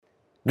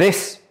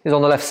This is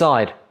On the Left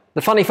Side,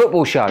 the funny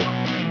football show.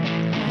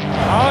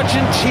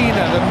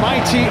 Argentina, the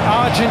mighty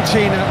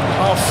Argentina,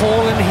 are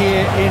fallen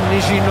here in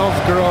Nizhny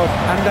Novgorod,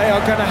 and they are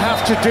going to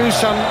have to do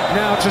some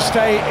now to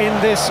stay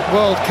in this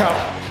World Cup.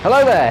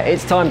 Hello there,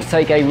 it's time to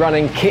take a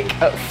running kick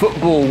at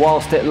football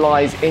whilst it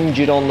lies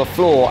injured on the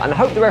floor and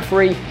hope the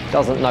referee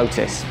doesn't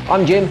notice.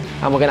 I'm Jim,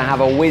 and we're going to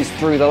have a whiz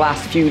through the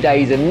last few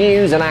days of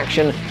news and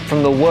action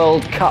from the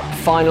World Cup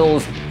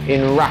finals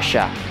in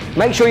Russia.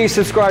 Make sure you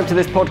subscribe to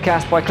this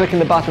podcast by clicking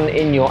the button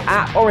in your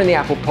app or in the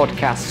Apple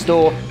Podcast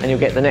store, and you'll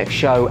get the next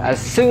show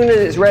as soon as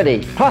it's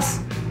ready. Plus,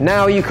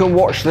 now you can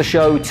watch the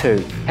show too.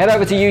 Head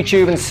over to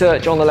YouTube and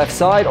search On the Left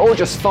Side, or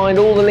just find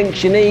all the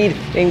links you need,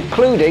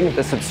 including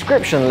the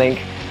subscription link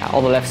at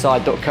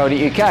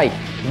ontheleftside.co.uk.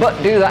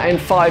 But do that in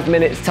 5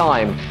 minutes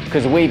time,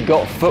 because we've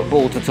got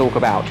football to talk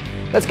about.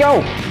 Let's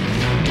go!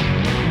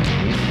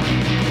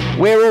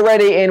 We're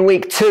already in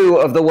week 2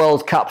 of the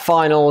World Cup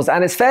finals,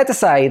 and it's fair to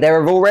say there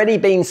have already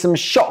been some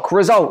shock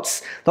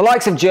results. The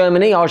likes of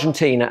Germany,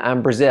 Argentina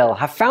and Brazil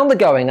have found the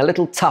going a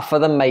little tougher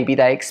than maybe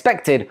they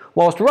expected,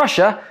 whilst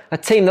Russia, a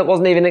team that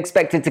wasn't even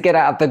expected to get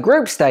out of the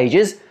group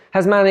stages,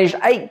 has managed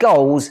 8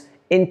 goals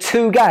in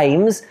 2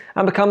 games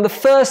and become the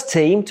first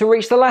team to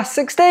reach the last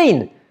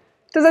 16.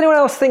 Does anyone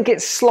else think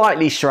it's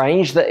slightly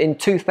strange that in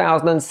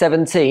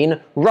 2017,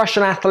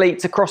 Russian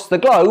athletes across the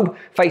globe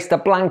faced a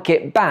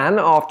blanket ban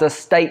after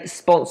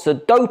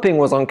state-sponsored doping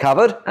was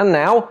uncovered, and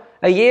now,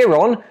 a year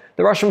on,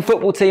 the Russian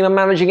football team are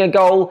managing a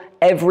goal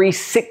every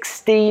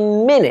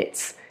 16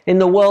 minutes in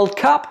the World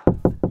Cup?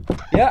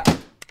 Yeah.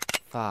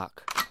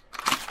 Fuck.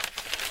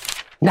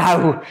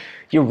 No,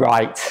 you're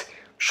right.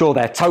 Sure,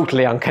 they're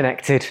totally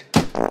unconnected.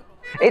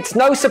 It's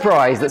no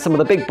surprise that some of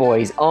the big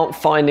boys aren't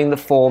finding the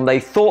form they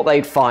thought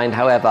they'd find,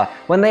 however,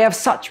 when they have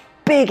such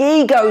big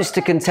egos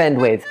to contend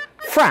with.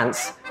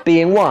 France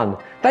being one.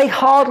 They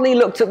hardly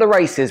looked at the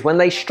races when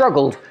they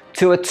struggled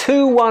to a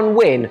 2-1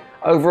 win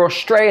over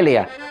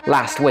Australia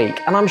last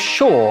week, and I'm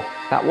sure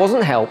that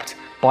wasn't helped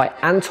by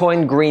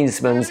Antoine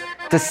Griezmann's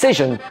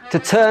decision to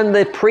turn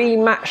the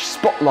pre-match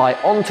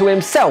spotlight onto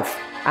himself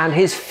and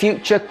his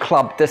future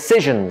club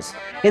decisions.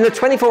 In the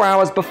 24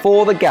 hours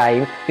before the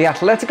game, the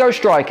Atletico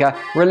striker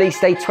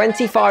released a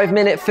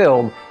 25-minute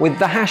film with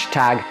the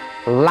hashtag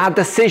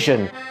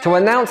 #LaDecision to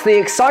announce the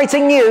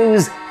exciting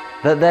news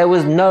that there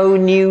was no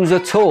news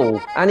at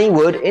all, and he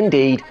would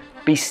indeed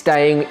be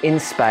staying in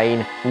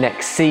Spain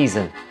next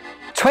season.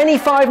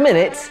 25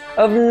 minutes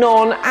of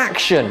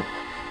non-action.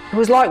 It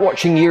was like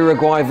watching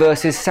Uruguay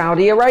versus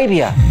Saudi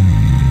Arabia.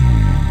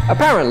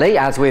 Apparently,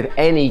 as with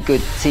any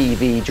good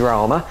TV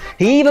drama,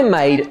 he even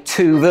made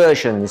 2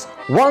 versions,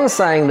 one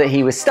saying that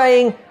he was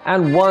staying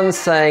and one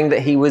saying that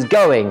he was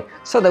going,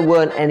 so there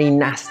weren't any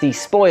nasty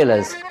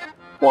spoilers.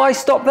 Why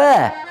stop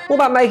there? What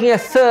about making a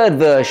 3rd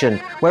version,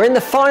 where in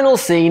the final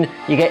scene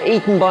you get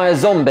eaten by a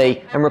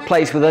zombie and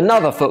replaced with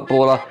another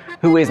footballer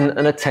who isn't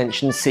an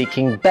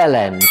attention-seeking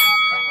bellend?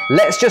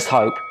 Let's just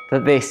hope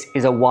that this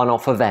is a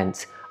one-off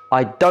event.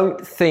 I don't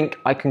think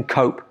I can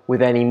cope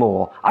with any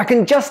more. I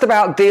can just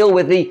about deal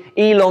with the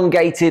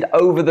elongated,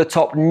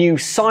 over-the-top new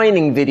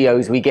signing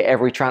videos we get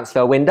every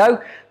transfer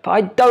window, but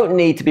I don't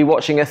need to be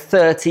watching a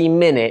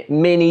 30-minute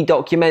mini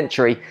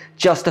documentary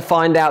just to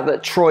find out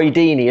that Troy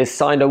Deeney has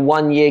signed a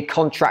 1-year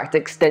contract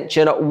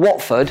extension at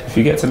Watford. If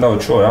you get to know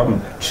Troy,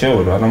 I'm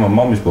chilled, man. I'm a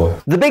mum's boy.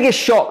 The biggest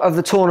shock of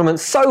the tournament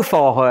so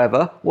far,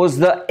 however, was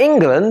that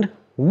England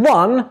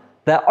won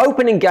their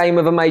opening game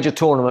of a major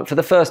tournament for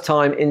the first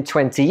time in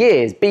 20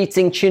 years,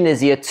 beating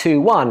Tunisia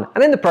 2-1,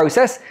 and in the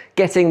process,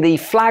 getting the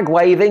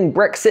flag-waving,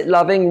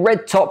 Brexit-loving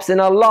red tops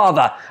in a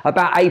lather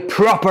about a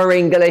proper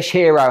English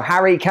hero,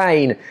 Harry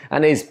Kane,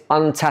 and his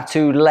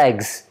untattooed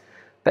legs.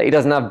 Bet he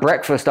doesn't have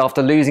breakfast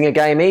after losing a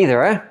game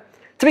either, eh?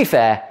 To be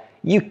fair,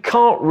 you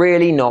can't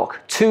really knock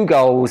 2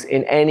 goals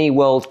in any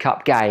World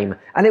Cup game,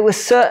 and it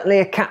was certainly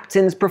a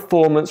captain's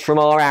performance from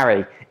our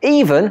Harry,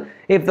 even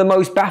if the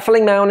most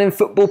baffling man in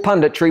football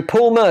punditry,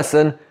 Paul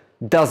Merson,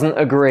 doesn't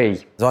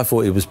agree. I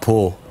thought he was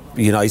poor.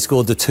 You know, he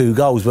scored the 2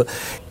 goals, but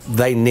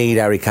they need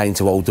Harry Kane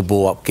to hold the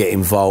ball up, get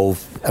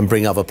involved and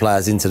bring other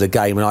players into the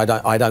game, and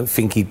I don't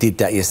think he did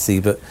that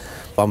yesterday, but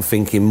I'm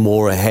thinking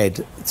more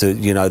ahead to,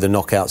 you know, the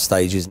knockout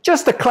stages.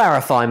 Just to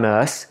clarify,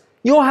 Merce,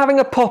 you're having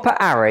a pop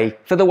at Harry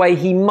for the way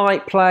he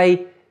might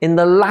play in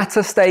the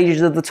latter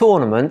stages of the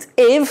tournament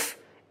if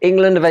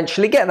England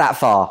eventually get that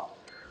far.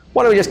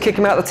 Why don't we just kick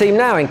him out of the team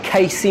now in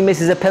case he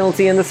misses a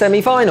penalty in the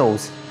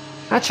semi-finals?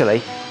 Actually,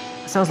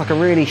 that sounds like a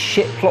really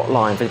shit plot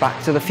line for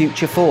Back to the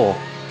Future 4.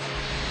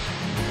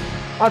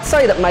 I'd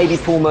say that maybe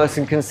Paul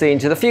Merson can see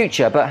into the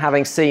future, but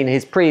having seen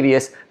his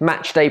previous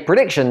matchday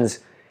predictions,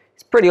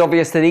 it's pretty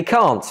obvious that he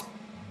can't.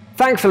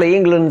 Thankfully,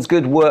 England's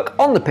good work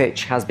on the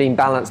pitch has been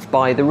balanced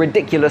by the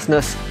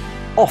ridiculousness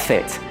off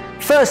it.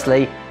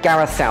 Firstly,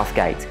 Gareth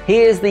Southgate. He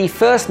is the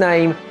first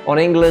name on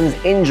England's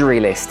injury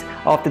list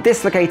after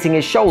dislocating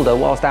his shoulder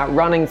whilst out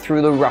running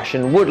through the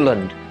Russian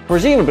woodland,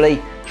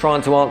 presumably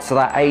trying to answer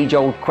that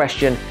age-old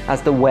question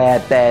as to where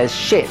bears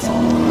shit.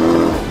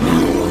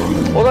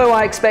 although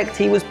I expect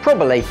he was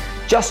probably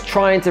just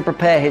trying to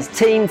prepare his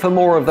team for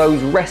more of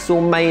those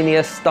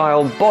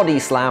WrestleMania-style body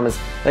slams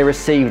they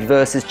received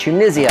versus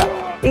Tunisia.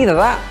 Either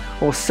that,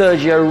 or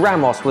Sergio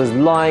Ramos was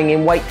lying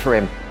in wait for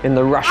him in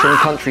the Russian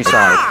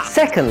countryside.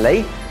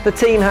 Secondly, the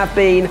team have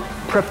been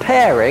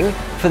preparing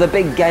for the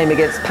big game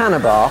against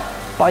Panama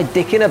by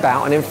dicking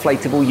about on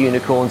inflatable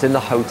unicorns in the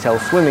hotel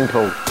swimming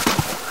pool.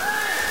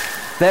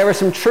 There are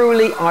some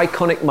truly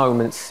iconic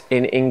moments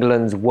in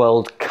England's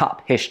World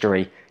Cup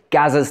history.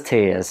 Gazza's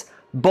tears,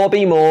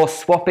 Bobby Moore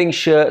swapping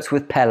shirts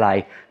with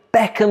Pelé,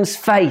 Beckham's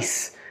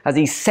face as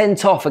he's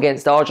sent off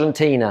against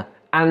Argentina,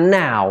 and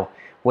now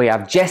we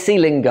have Jesse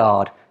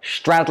Lingard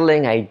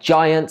straddling a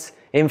giant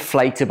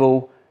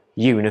inflatable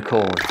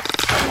unicorn.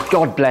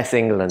 God bless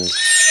England.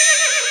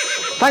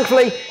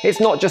 Thankfully, it's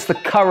not just the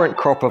current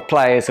crop of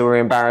players who are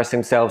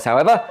embarrassing themselves,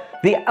 however.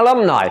 The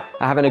alumni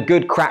are having a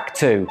good crack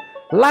too.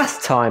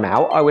 Last time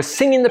out, I was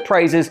singing the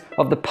praises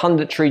of the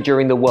punditry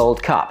during the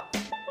World Cup.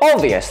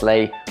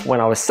 Obviously,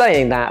 when I was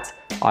saying that,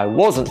 I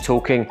wasn't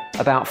talking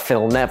about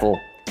Phil Neville.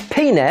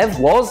 P-Nev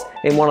was,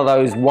 in one of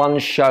those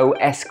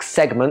one-show-esque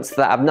segments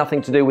that have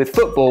nothing to do with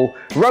football,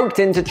 roped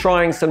into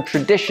trying some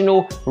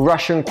traditional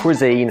Russian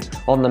cuisine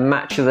on the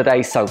Match of the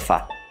Day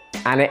sofa.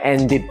 And it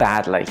ended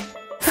badly.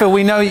 Phil,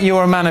 we know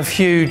you're a man of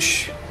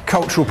huge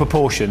cultural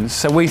proportions,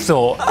 so we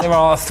thought there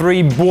are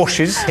 3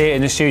 borsches here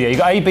in the studio. You've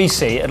got A, B,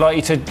 C. I'd like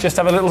you to just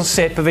have a little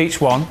sip of each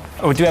one.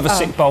 Or do you have a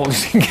sick bowl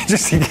just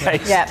in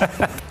case? Yeah.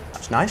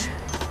 That's nice.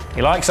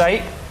 He likes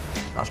 8.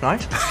 That's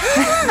nice.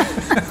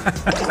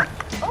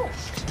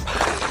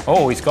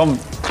 Oh, he's gone.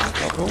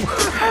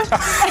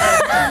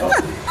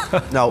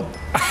 No.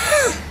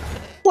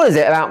 What is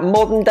it about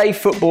modern day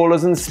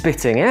footballers and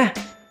spitting, eh?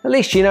 At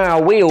least you know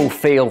how we all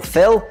feel,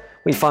 Phil.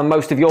 We find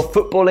most of your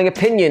footballing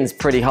opinions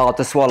pretty hard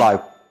to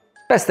swallow.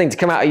 Best thing to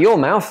come out of your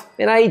mouth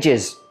in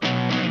ages.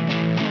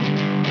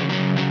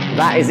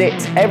 That is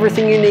it.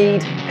 Everything you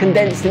need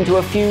condensed into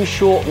a few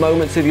short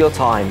moments of your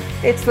time.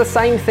 It's the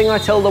same thing I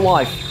tell the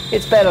wife.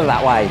 It's better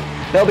that way.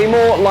 There'll be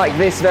more like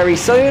this very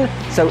soon,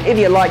 so if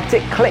you liked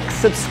it, click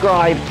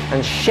subscribe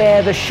and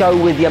share the show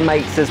with your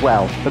mates as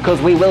well, because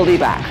we will be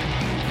back.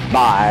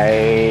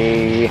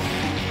 Bye.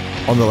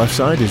 On the Left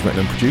Side is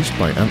written and produced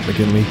by Ant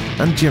McGinley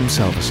and Jim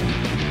Salverson.